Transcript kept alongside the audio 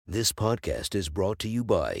This podcast is brought to you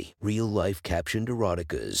by Real Life Captioned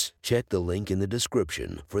Eroticas. Check the link in the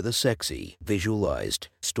description for the sexy, visualized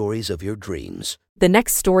stories of your dreams. The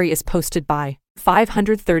next story is posted by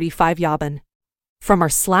 535 Yaban. From our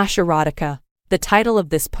 /erotica, the title of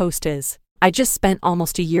this post is, I just spent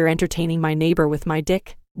almost a year entertaining my neighbor with my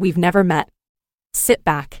dick. We've never met. Sit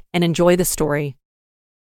back and enjoy the story.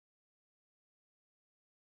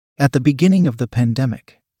 At the beginning of the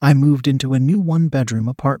pandemic, I moved into a new one-bedroom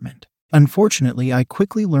apartment. Unfortunately, I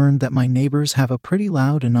quickly learned that my neighbors have a pretty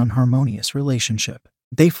loud and unharmonious relationship.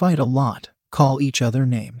 They fight a lot, call each other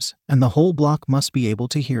names, and the whole block must be able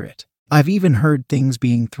to hear it. I've even heard things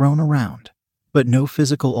being thrown around, but no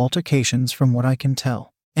physical altercations from what I can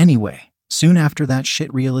tell. Anyway, soon after that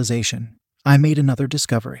shit realization, I made another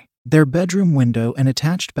discovery. Their bedroom window and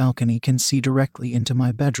attached balcony can see directly into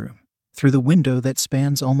my bedroom, through the window that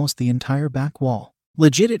spans almost the entire back wall.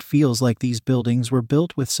 Legit, it feels like these buildings were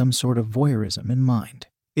built with some sort of voyeurism in mind.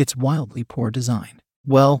 It's wildly poor design.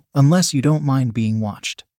 Well, unless you don't mind being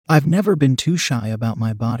watched. I've never been too shy about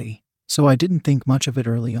my body, so I didn't think much of it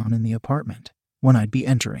early on in the apartment, when I'd be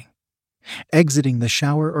entering, exiting the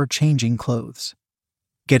shower or changing clothes,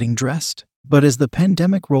 getting dressed. But as the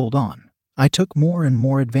pandemic rolled on, I took more and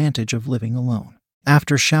more advantage of living alone.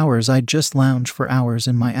 After showers, I'd just lounge for hours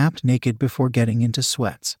in my apt naked before getting into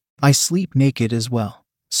sweats. I sleep naked as well,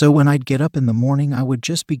 so when I'd get up in the morning, I would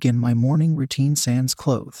just begin my morning routine sans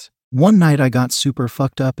clothes. One night I got super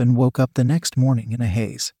fucked up and woke up the next morning in a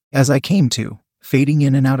haze. As I came to, fading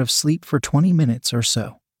in and out of sleep for 20 minutes or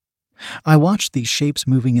so, I watched these shapes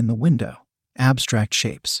moving in the window, abstract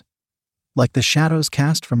shapes, like the shadows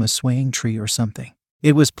cast from a swaying tree or something.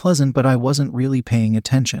 It was pleasant, but I wasn't really paying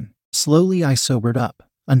attention. Slowly I sobered up,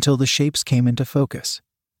 until the shapes came into focus.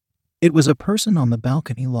 It was a person on the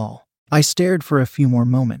balcony, lol. I stared for a few more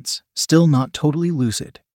moments, still not totally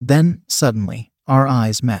lucid. Then, suddenly, our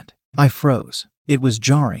eyes met. I froze. It was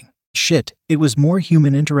jarring. Shit, it was more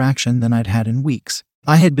human interaction than I'd had in weeks.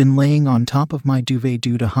 I had been laying on top of my duvet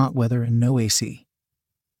due to hot weather and no AC.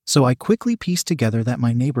 So I quickly pieced together that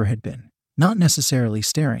my neighbor had been, not necessarily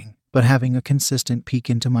staring, but having a consistent peek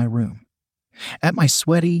into my room, at my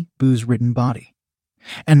sweaty, booze-ridden body,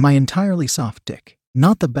 and my entirely soft dick.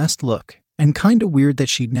 Not the best look, and kinda weird that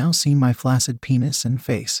she'd now seen my flaccid penis and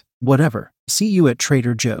face. Whatever, see you at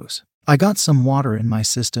Trader Joe's. I got some water in my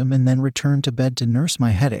system and then returned to bed to nurse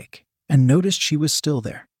my headache, and noticed she was still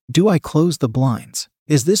there. Do I close the blinds?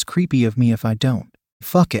 Is this creepy of me if I don't?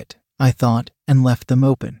 Fuck it, I thought, and left them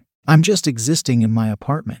open. I'm just existing in my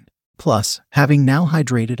apartment. Plus, having now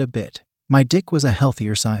hydrated a bit, my dick was a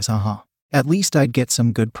healthier size, haha. At least I'd get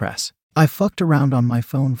some good press. I fucked around on my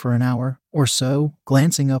phone for an hour or so,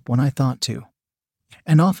 glancing up when I thought to,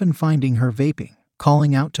 and often finding her vaping,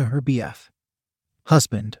 calling out to her BF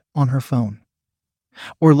husband on her phone,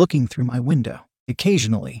 or looking through my window.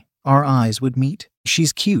 Occasionally, our eyes would meet.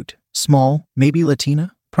 She's cute, small, maybe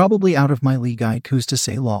Latina, probably out of my league, who's to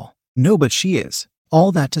say, lol. No, but she is.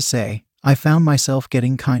 All that to say, I found myself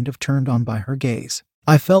getting kind of turned on by her gaze.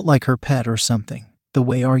 I felt like her pet or something, the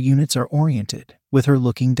way our units are oriented, with her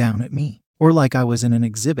looking down at me, or like I was in an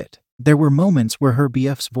exhibit. There were moments where her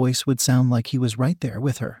BF's voice would sound like he was right there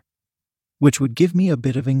with her, which would give me a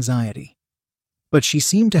bit of anxiety. But she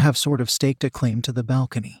seemed to have sort of staked a claim to the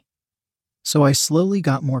balcony, so I slowly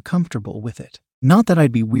got more comfortable with it. Not that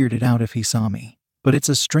I'd be weirded out if he saw me, but it's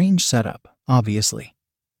a strange setup, obviously.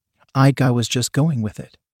 I was just going with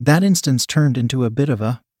it. That instance turned into a bit of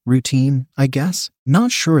a routine, I guess?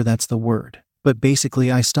 Not sure that's the word. But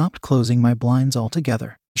basically I stopped closing my blinds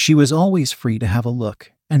altogether. She was always free to have a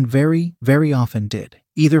look, and very, very often did,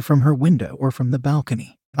 either from her window or from the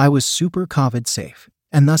balcony. I was super COVID safe,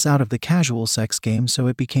 and thus out of the casual sex game, so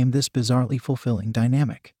it became this bizarrely fulfilling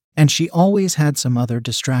dynamic. And she always had some other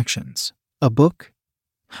distractions. A book,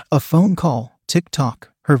 a phone call,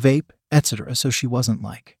 TikTok, her vape, etc. So she wasn't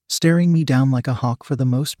like staring me down like a hawk for the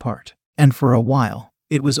most part. And for a while,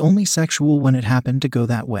 it was only sexual when it happened to go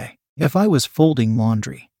that way. If I was folding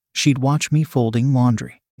laundry, she'd watch me folding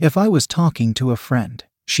laundry. If I was talking to a friend,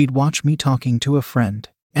 she'd watch me talking to a friend.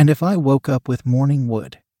 And if I woke up with morning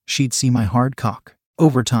wood, she'd see my hard cock.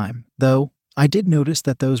 Over time, though, I did notice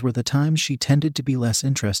that those were the times she tended to be less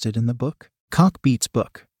interested in the book. Cock beats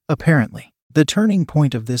book, apparently. The turning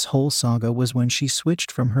point of this whole saga was when she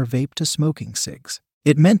switched from her vape to smoking cigs.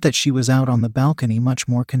 It meant that she was out on the balcony much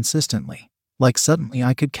more consistently. Like suddenly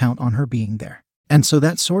I could count on her being there. And so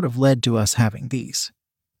that sort of led to us having these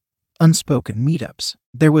unspoken meetups.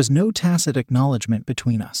 There was no tacit acknowledgement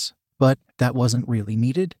between us, but that wasn't really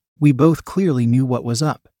needed. We both clearly knew what was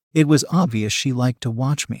up. It was obvious she liked to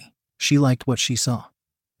watch me. She liked what she saw.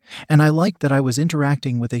 And I liked that I was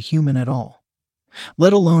interacting with a human at all,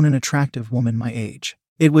 let alone an attractive woman my age.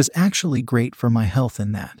 It was actually great for my health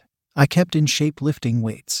in that I kept in shape lifting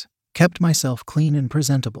weights, kept myself clean and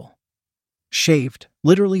presentable. Shaved,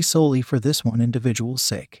 literally solely for this one individual's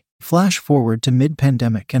sake. Flash forward to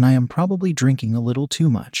mid-pandemic and I am probably drinking a little too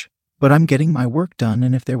much, but I'm getting my work done,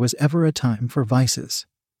 and if there was ever a time for vices,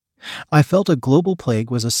 I felt a global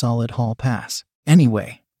plague was a solid hall pass.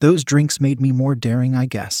 Anyway, those drinks made me more daring, I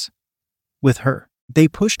guess. With her, they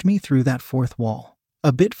pushed me through that fourth wall,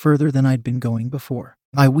 a bit further than I'd been going before.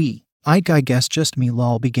 I guess just me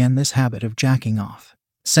lol began this habit of jacking off,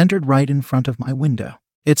 centered right in front of my window.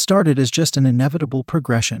 It started as just an inevitable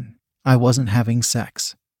progression. I wasn't having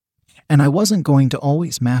sex, and I wasn't going to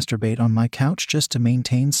always masturbate on my couch just to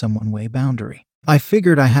maintain some one-way boundary. I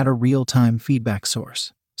figured I had a real-time feedback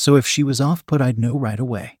source, so if she was off-put I'd know right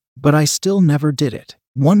away. But I still never did it.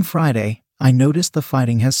 One Friday, I noticed the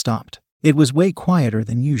fighting has stopped. It was way quieter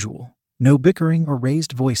than usual. No bickering or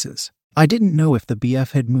raised voices. I didn't know if the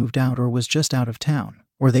BF had moved out or was just out of town,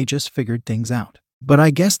 or they just figured things out. But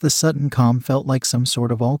I guess the sudden calm felt like some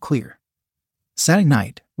sort of all clear. Saturday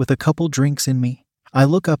night, with a couple drinks in me, I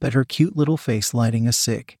look up at her cute little face lighting a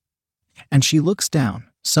cig. And she looks down,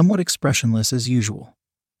 somewhat expressionless as usual.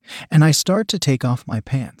 And I start to take off my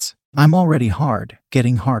pants. I'm already hard,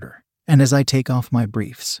 getting harder. And as I take off my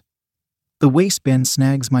briefs, the waistband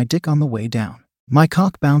snags my dick on the way down. My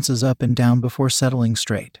cock bounces up and down before settling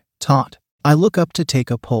straight. Taut. I look up to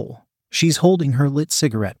take a pull. She's holding her lit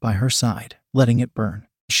cigarette by her side, letting it burn.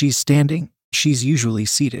 She's standing. She's usually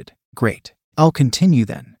seated. Great. I'll continue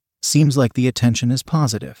then. Seems like the attention is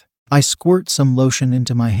positive. I squirt some lotion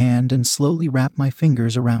into my hand and slowly wrap my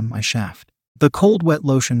fingers around my shaft. The cold wet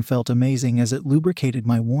lotion felt amazing as it lubricated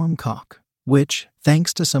my warm cock, which,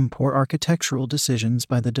 thanks to some poor architectural decisions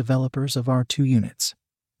by the developers of our 2 units,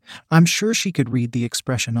 I'm sure she could read the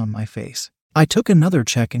expression on my face. I took another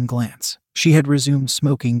check and glance. She had resumed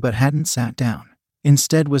smoking but hadn't sat down.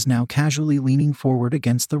 Instead was now casually leaning forward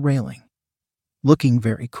against the railing, looking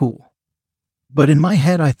very cool. But in my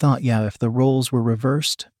head I thought, yeah, if the roles were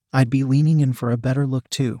reversed, I'd be leaning in for a better look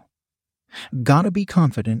too. Gotta be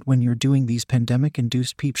confident when you're doing these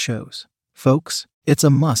pandemic-induced peep shows. Folks, it's a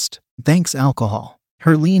must. Thanks alcohol.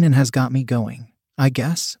 Her lean in has got me going, I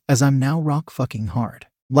guess, as I'm now rock fucking hard.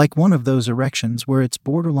 Like one of those erections where it's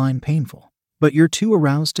borderline painful, but you're too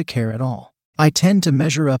aroused to care at all. I tend to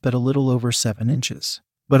measure up at a little over 7 inches,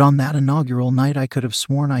 but on that inaugural night I could have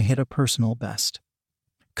sworn I hit a personal best,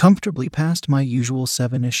 comfortably past my usual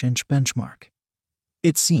 7-ish inch benchmark.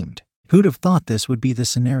 It seemed. Who'd have thought this would be the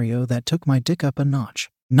scenario that took my dick up a notch?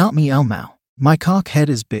 Not me, Elmau. My cock head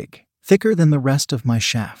is big, thicker than the rest of my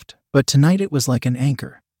shaft, but tonight it was like an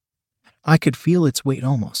anchor. I could feel its weight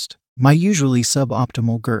almost. My usually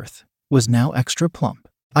suboptimal girth was now extra plump.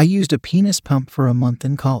 I used a penis pump for a month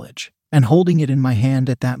in college, and holding it in my hand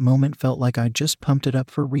at that moment felt like I'd just pumped it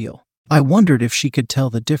up for real. I wondered if she could tell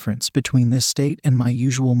the difference between this state and my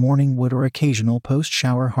usual morning wood or occasional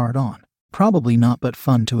post-shower hard-on. Probably not, but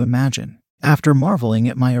fun to imagine. After marveling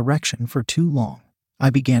at my erection for too long, I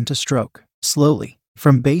began to stroke, slowly,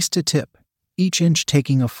 from base to tip, each inch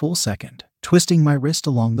taking a full second, twisting my wrist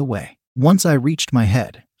along the way. Once I reached my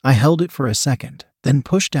head, I held it for a second, then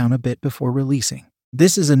pushed down a bit before releasing.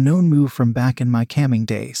 This is a known move from back in my camming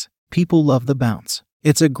days. People love the bounce.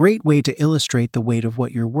 It's a great way to illustrate the weight of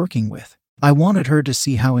what you're working with. I wanted her to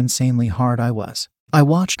see how insanely hard I was. I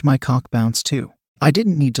watched my cock bounce too. I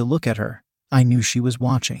didn't need to look at her. I knew she was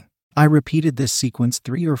watching. I repeated this sequence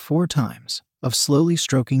 3 or 4 times, of slowly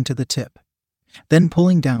stroking to the tip, then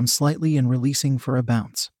pulling down slightly and releasing for a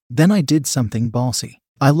bounce. Then I did something ballsy.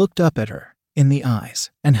 I looked up at her, in the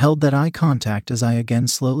eyes, and held that eye contact as I again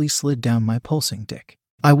slowly slid down my pulsing dick.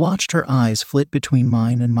 I watched her eyes flit between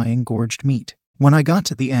mine and my engorged meat. When I got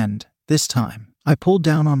to the end, this time, I pulled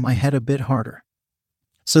down on my head a bit harder,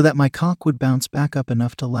 so that my cock would bounce back up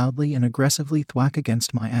enough to loudly and aggressively thwack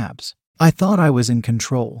against my abs. I thought I was in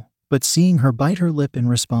control, but seeing her bite her lip in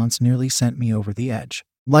response nearly sent me over the edge.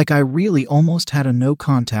 Like I really almost had a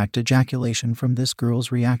no-contact ejaculation from this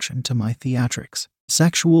girl's reaction to my theatrics.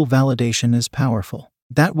 Sexual validation is powerful.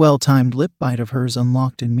 That well-timed lip bite of hers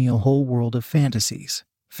unlocked in me a whole world of fantasies.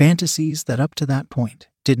 Fantasies that up to that point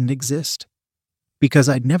didn't exist, because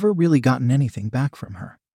I'd never really gotten anything back from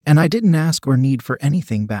her. And I didn't ask or need for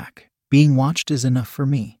anything back. Being watched is enough for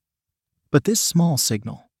me. But this small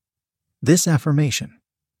signal, this affirmation,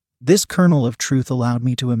 this kernel of truth allowed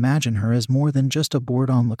me to imagine her as more than just a bored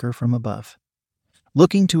onlooker from above,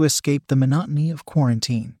 looking to escape the monotony of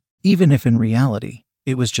quarantine, even if in reality,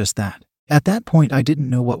 it was just that. At that point I didn't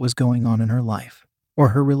know what was going on in her life, or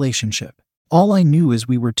her relationship. All I knew is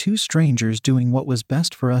we were two strangers doing what was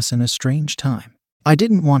best for us in a strange time. I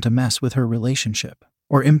didn't want to mess with her relationship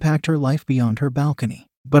or impact her life beyond her balcony,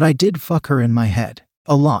 but I did fuck her in my head.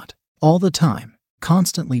 A lot. All the time.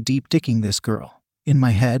 Constantly deep dicking this girl in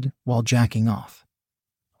my head while jacking off.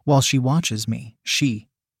 While she watches me,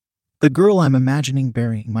 the girl I'm imagining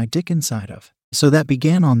burying my dick inside of. So that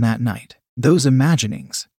began on that night. Those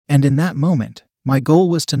imaginings. And in that moment, my goal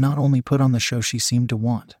was to not only put on the show she seemed to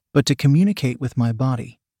want, but to communicate with my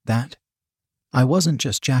body that I wasn't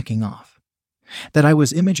just jacking off. That I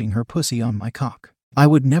was imaging her pussy on my cock. I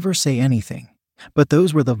would never say anything, but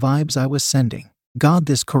those were the vibes I was sending. God,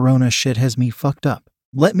 this corona shit has me fucked up.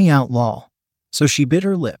 Let me out, lol. So she bit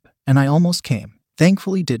her lip, and I almost came.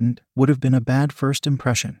 Thankfully didn't, would have been a bad first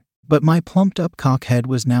impression. But my plumped up cockhead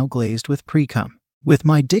was now glazed with pre-cum. With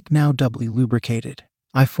my dick now doubly lubricated,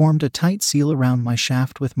 I formed a tight seal around my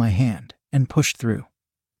shaft with my hand and pushed through,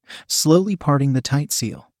 slowly parting the tight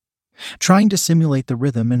seal, trying to simulate the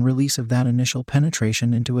rhythm and release of that initial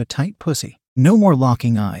penetration into a tight pussy. No more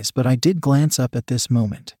locking eyes, but I did glance up at this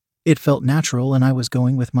moment. It felt natural and I was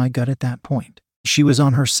going with my gut at that point. She was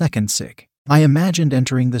on her second cig. I imagined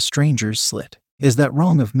entering the stranger's slit. Is that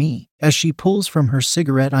wrong of me? As she pulls from her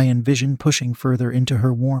cigarette, I envision pushing further into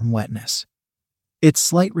her warm wetness. Its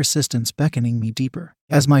slight resistance beckoning me deeper.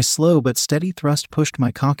 As my slow but steady thrust pushed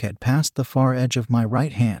my cockhead past the far edge of my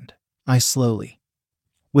right hand, I slowly,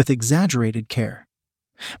 with exaggerated care,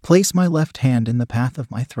 place my left hand in the path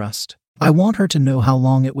of my thrust. I want her to know how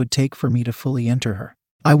long it would take for me to fully enter her.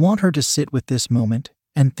 I want her to sit with this moment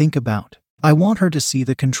and think about. I want her to see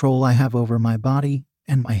the control I have over my body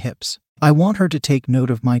and my hips. I want her to take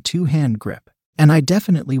note of my two-hand grip, and I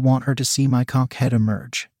definitely want her to see my cockhead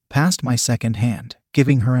emerge past my second hand,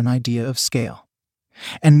 giving her an idea of scale,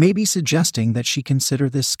 and maybe suggesting that she consider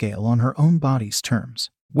this scale on her own body's terms.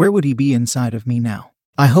 Where would he be inside of me now?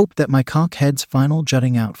 I hoped that my cockhead's final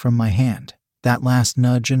jutting out from my hand, that last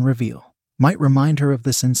nudge and reveal, might remind her of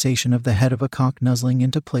the sensation of the head of a cock nuzzling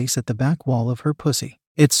into place at the back wall of her pussy.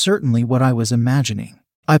 It's certainly what I was imagining.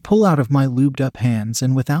 I pull out of my lubed-up hands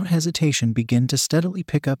and without hesitation begin to steadily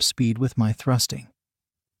pick up speed with my thrusting,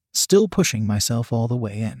 still pushing myself all the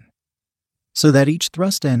way in, so that each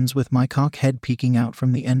thrust ends with my cockhead peeking out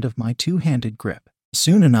from the end of my two-handed grip.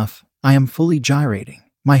 Soon enough, I am fully gyrating.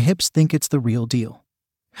 My hips think it's the real deal.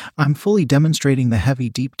 I'm fully demonstrating the heavy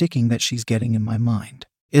deep dicking that she's getting in my mind.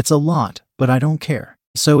 It's a lot, but I don't care.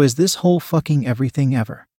 So is this whole fucking everything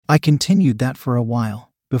ever? I continued that for a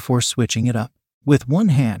while, before switching it up. With one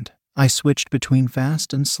hand, I switched between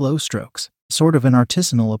fast and slow strokes, sort of an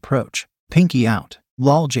artisanal approach. Pinky out,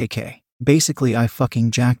 lol JK. Basically I fucking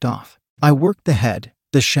jacked off. I worked the head,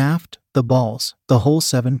 the shaft, the balls, the whole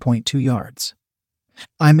 7.2 yards.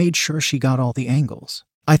 I made sure she got all the angles.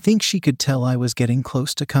 I think she could tell I was getting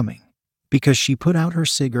close to coming, because she put out her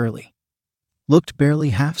cig early. Looked barely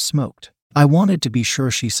half smoked. I wanted to be sure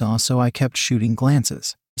she saw, so I kept shooting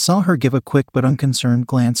glances. Saw her give a quick but unconcerned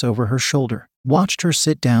glance over her shoulder. Watched her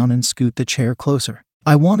sit down and scoot the chair closer.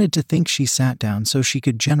 I wanted to think she sat down so she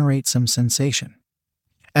could generate some sensation,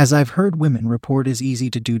 as I've heard women report is easy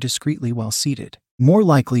to do discreetly while seated. More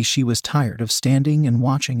likely she was tired of standing and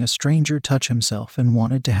watching a stranger touch himself and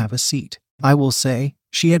wanted to have a seat. I will say,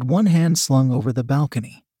 she had one hand slung over the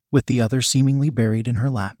balcony, with the other seemingly buried in her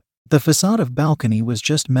lap. The facade of balcony was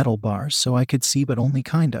just metal bars, so I could see but only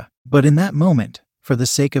kinda. But in that moment, for the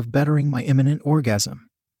sake of bettering my imminent orgasm,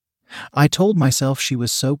 I told myself she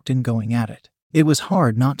was soaked in going at it. It was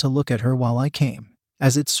hard not to look at her while I came,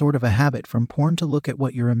 as it's sort of a habit from porn to look at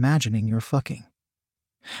what you're imagining you're fucking.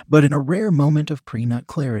 But in a rare moment of pre-nut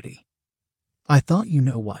clarity, I thought, you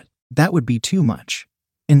know what, that would be too much.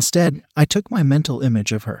 Instead, I took my mental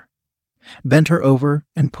image of her, bent her over,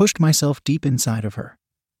 and pushed myself deep inside of her,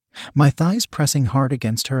 my thighs pressing hard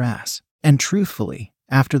against her ass. And truthfully,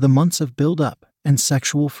 after the months of build-up and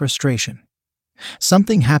sexual frustration,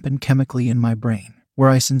 something happened chemically in my brain, where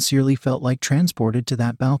I sincerely felt like transported to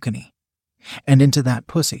that balcony, and into that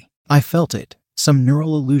pussy. I felt it, some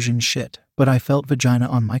neural illusion shit, but I felt vagina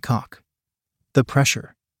on my cock. The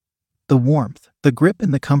pressure, the warmth, the grip,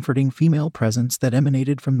 and the comforting female presence that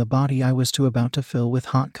emanated from the body I was about to fill with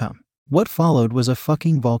hot cum. What followed was a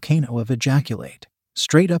fucking volcano of ejaculate,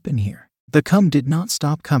 straight up in here. The cum did not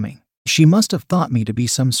stop coming. She must have thought me to be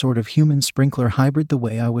some sort of human sprinkler hybrid the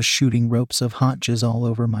way I was shooting ropes of hot jizz all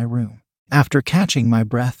over my room. After catching my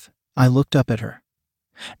breath, I looked up at her,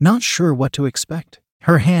 not sure what to expect.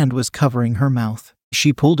 Her hand was covering her mouth.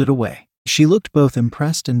 She pulled it away. She looked both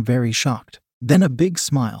impressed and very shocked. Then a big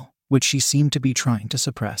smile, which she seemed to be trying to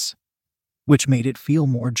suppress, which made it feel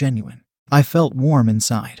more genuine. I felt warm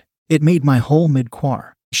inside. It made my whole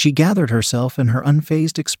mid-quar. She gathered herself and her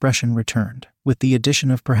unfazed expression returned, with the addition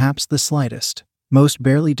of perhaps the slightest, most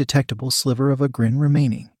barely detectable sliver of a grin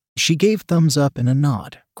remaining. She gave thumbs up and a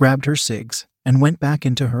nod, grabbed her cigs, and went back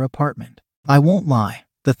into her apartment. I won't lie,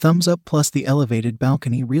 the thumbs up plus the elevated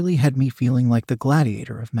balcony really had me feeling like the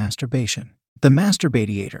gladiator of masturbation. The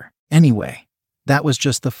masturbadiator. Anyway, that was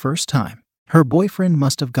just the first time. Her boyfriend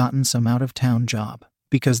must have gotten some out-of-town job,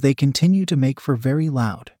 because they continue to make for very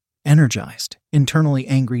loud, energized, internally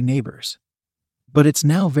angry neighbors. But it's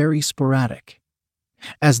now very sporadic,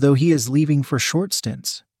 as though he is leaving for short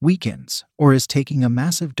stints, weekends, or is taking a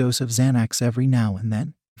massive dose of Xanax every now and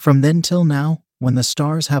then. From then till now, when the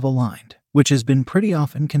stars have aligned, which has been pretty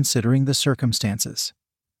often considering the circumstances.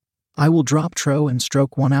 I will drop Tro and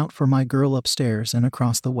stroke one out for my girl upstairs and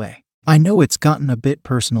across the way. I know it's gotten a bit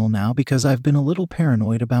personal now because I've been a little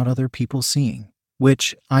paranoid about other people seeing,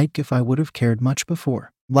 which I'd if I would have cared much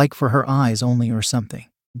before, like for her eyes only or something.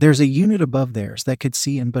 There's a unit above theirs that could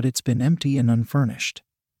see in, but it's been empty and unfurnished.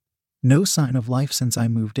 No sign of life since I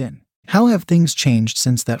moved in. How have things changed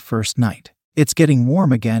since that first night? It's getting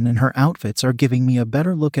warm again and her outfits are giving me a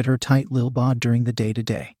better look at her tight lil bod during the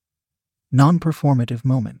day-to-day, non-performative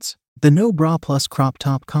moments. The no bra plus crop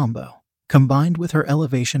top combo, combined with her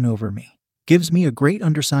elevation over me, gives me a great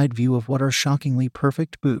underside view of what are shockingly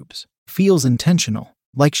perfect boobs. Feels intentional,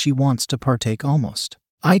 like she wants to partake almost.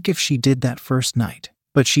 Ike if she did that first night,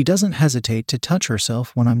 but she doesn't hesitate to touch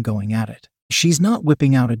herself when I'm going at it. She's not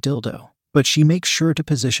whipping out a dildo, but she makes sure to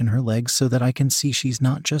position her legs so that I can see she's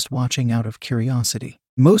not just watching out of curiosity.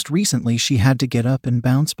 Most recently she had to get up and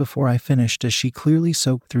bounce before I finished as she clearly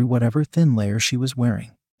soaked through whatever thin layer she was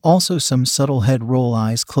wearing. Also some subtle head roll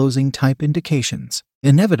eyes closing type indications.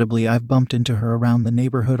 Inevitably I've bumped into her around the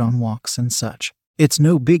neighborhood on walks and such. It's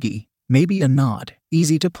no biggie, maybe a nod,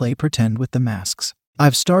 easy to play pretend with the masks.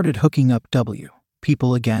 I've started hooking up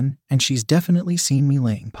people again, and she's definitely seen me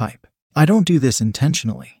laying pipe. I don't do this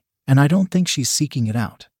intentionally, and I don't think she's seeking it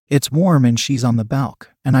out. It's warm and she's on the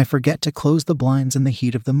balcony, and I forget to close the blinds in the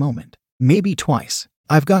heat of the moment. Maybe twice.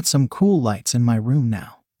 I've got some cool lights in my room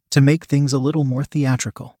now, to make things a little more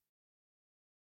theatrical.